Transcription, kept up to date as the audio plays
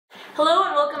Hello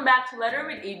and welcome back to Letter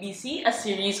with ABC, a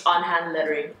series on hand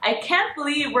lettering. I can't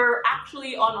believe we're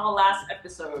actually on our last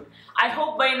episode. I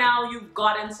hope by now you've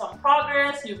gotten some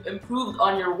progress, you've improved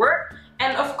on your work,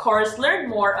 and of course learned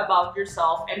more about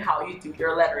yourself and how you do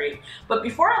your lettering. But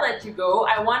before I let you go,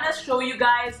 I want to show you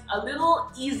guys a little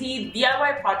easy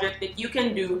DIY project that you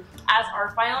can do as our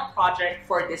final project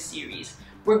for this series.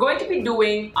 We're going to be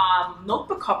doing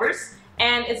notebook covers,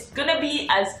 and it's gonna be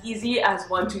as easy as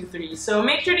 1, 2, 3. So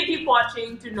make sure to keep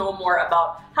watching to know more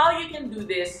about how you can do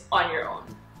this on your own.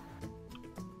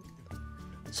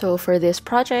 So for this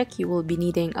project, you will be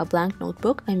needing a blank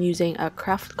notebook. I'm using a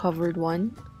Kraft covered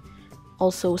one.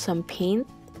 Also some paint.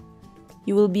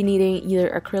 You will be needing either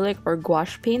acrylic or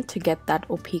gouache paint to get that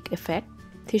opaque effect.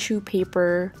 Tissue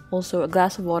paper, also a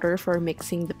glass of water for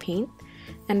mixing the paint.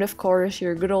 And of course,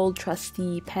 your good old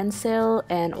trusty pencil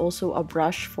and also a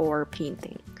brush for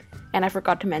painting. And I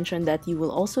forgot to mention that you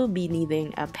will also be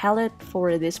needing a palette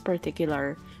for this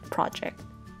particular project.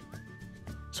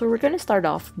 So we're going to start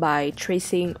off by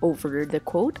tracing over the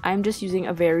quote. I'm just using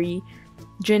a very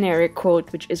generic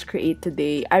quote, which is create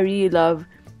today. I really love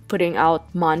putting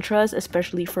out mantras,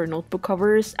 especially for notebook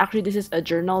covers. Actually, this is a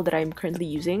journal that I'm currently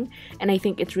using, and I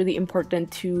think it's really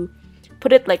important to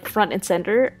put it like front and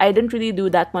center. I didn't really do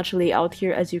that much layout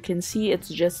here. As you can see, it's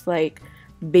just like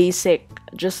basic,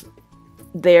 just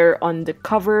there on the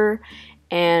cover.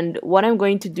 And what I'm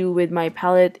going to do with my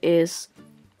palette is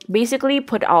basically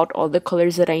put out all the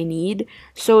colors that I need.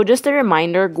 So just a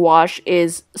reminder, gouache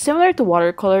is similar to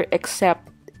watercolor, except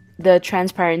the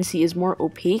transparency is more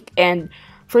opaque. And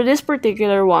for this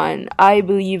particular one, I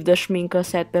believe the Schmincke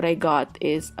set that I got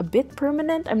is a bit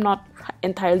permanent. I'm not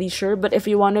entirely sure, but if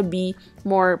you want to be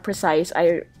more precise,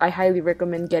 I highly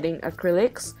recommend getting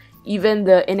acrylics. Even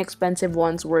the inexpensive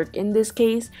ones work in this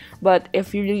case, but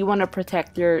if you really want to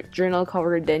protect your journal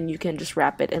cover, then you can just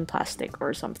wrap it in plastic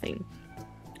or something.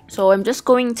 So I'm just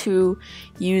going to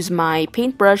use my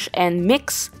paintbrush and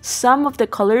mix some of the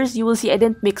colors. You will see I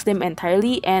didn't mix them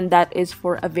entirely, and that is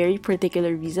for a very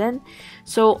particular reason.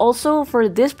 So also for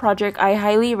this project, I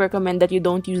highly recommend that you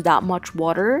don't use that much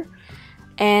water.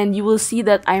 And you will see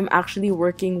that I'm actually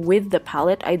working with the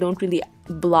palette. I don't really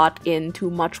blot in too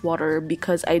much water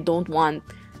because I don't want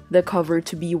the cover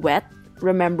to be wet.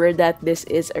 Remember that this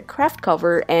is a Kraft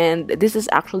cover and this is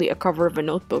actually a cover of a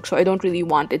notebook, so I don't really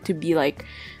want it to be like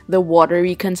the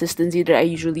watery consistency that I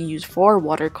usually use for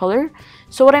watercolor.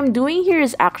 So what I'm doing here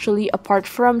is actually, apart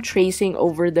from tracing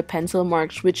over the pencil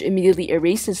marks which immediately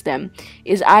erases them,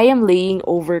 is I am laying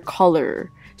over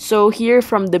color. So here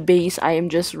from the base, I am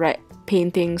just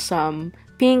painting some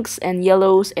pinks and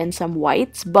yellows and some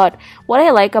whites. But what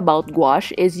I like about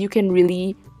gouache is you can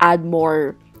really add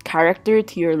more character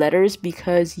to your letters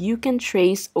because you can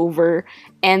trace over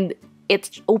and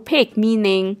it's opaque,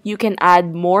 meaning you can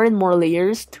add more and more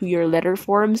layers to your letter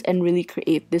forms and really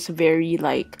create this very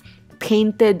like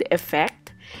painted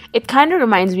effect. It kind of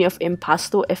reminds me of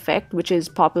impasto effect, which is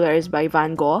popularized by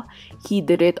Van Gogh. He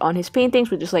did it on his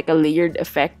paintings, which is like a layered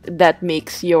effect that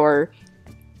makes your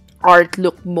art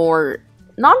look more,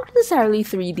 not necessarily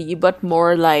 3D, but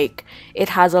more like it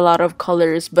has a lot of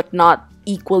colors but not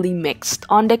equally mixed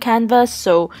on the canvas.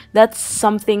 So that's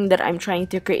something that I'm trying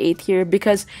to create here,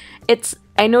 because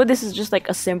I know this is just like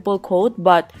a simple quote,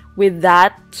 but with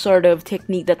that sort of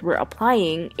technique that we're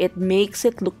applying, it makes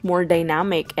it look more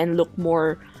dynamic and look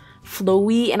more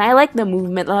flowy, and I like the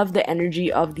movement. I love the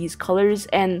energy of these colors.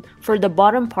 And for the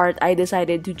bottom part, I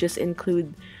decided to just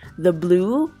include the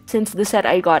blue. Since the set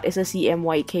I got is a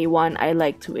CMYK one, I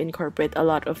like to incorporate a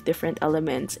lot of different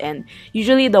elements, and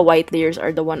usually the white layers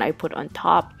are the one I put on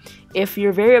top. If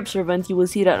you're very observant, you will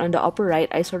see that on the upper right,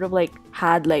 I sort of like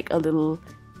had like a little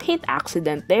paint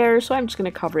accident there, so I'm just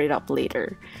gonna cover it up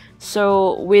later.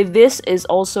 So with this it's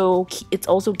also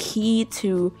key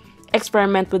to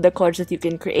experiment with the colors that you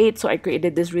can create. So I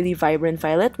created this really vibrant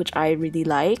violet, which I really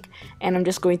like, and I'm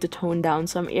just going to tone down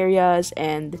some areas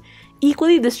and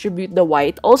equally distribute the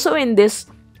white. Also in this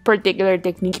particular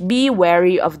technique, be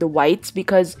wary of the whites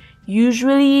because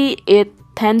usually it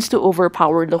tends to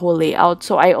overpower the whole layout,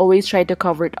 so I always try to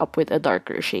cover it up with a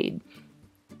darker shade.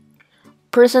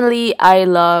 Personally, I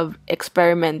love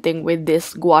experimenting with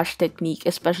this gouache technique,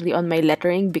 especially on my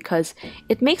lettering, because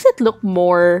it makes it look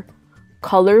more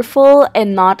colorful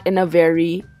and not in a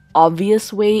very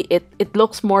obvious way. It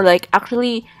looks more like,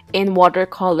 actually in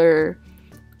watercolor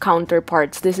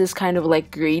counterparts, this is kind of like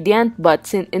gradient, but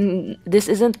this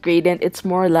isn't gradient, it's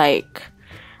more like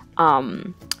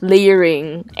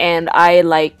layering, and I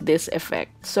like this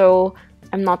effect. So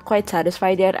I'm not quite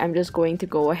satisfied yet. I'm just going to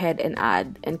go ahead and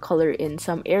add and color in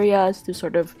some areas to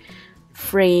sort of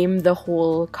frame the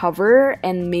whole cover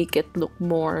and make it look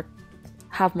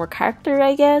have more character,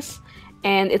 I guess.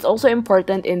 And it's also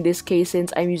important in this case,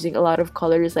 since I'm using a lot of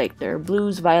colors like there are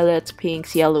blues, violets,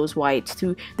 pinks, yellows, whites,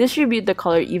 to distribute the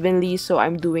color evenly. So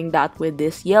I'm doing that with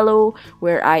this yellow,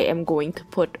 where I am going to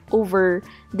put over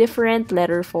different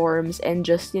letter forms and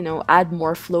just, you know, add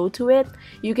more flow to it.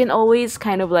 You can always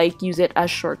kind of like use it as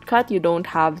shortcut. You don't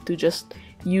have to just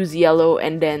use yellow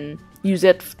and then use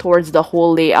it towards the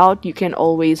whole layout. You can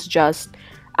always just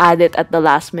add it at the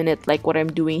last minute like what I'm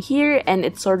doing here, and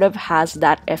it sort of has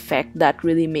that effect that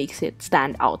really makes it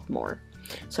stand out more.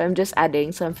 So I'm just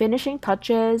adding some finishing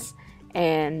touches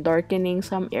and darkening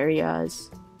some areas,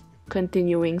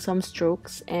 continuing some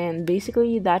strokes, and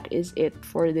basically that is it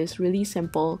for this really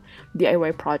simple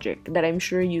DIY project that I'm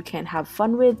sure you can have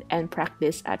fun with and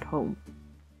practice at home.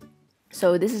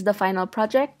 So this is the final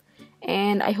project,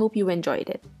 and I hope you enjoyed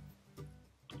it.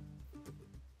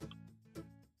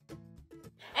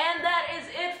 And that is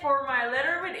it for my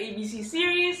Letter with ABC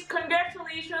series.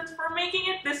 Congratulations for making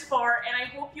it this far, and I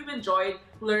hope you enjoyed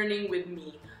learning with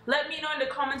me. Let me know in the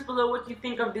comments below what you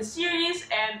think of this series,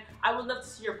 and I would love to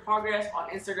see your progress on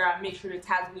Instagram. Make sure to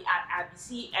tag me at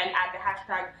AbbeyC and add the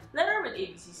hashtag Letter with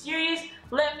ABC series.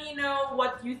 Let me know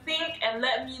what you think and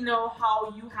let me know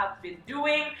how you have been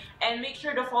doing, and make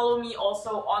sure to follow me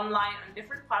also online on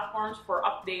different platforms for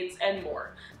updates and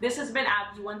more. This has been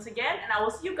Abbey once again, and I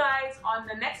will see you guys on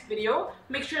the next video.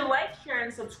 Make sure to like, share,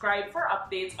 and subscribe for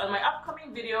updates on my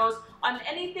upcoming videos on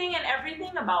anything and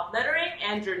everything about lettering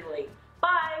and journaling.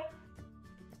 Bye!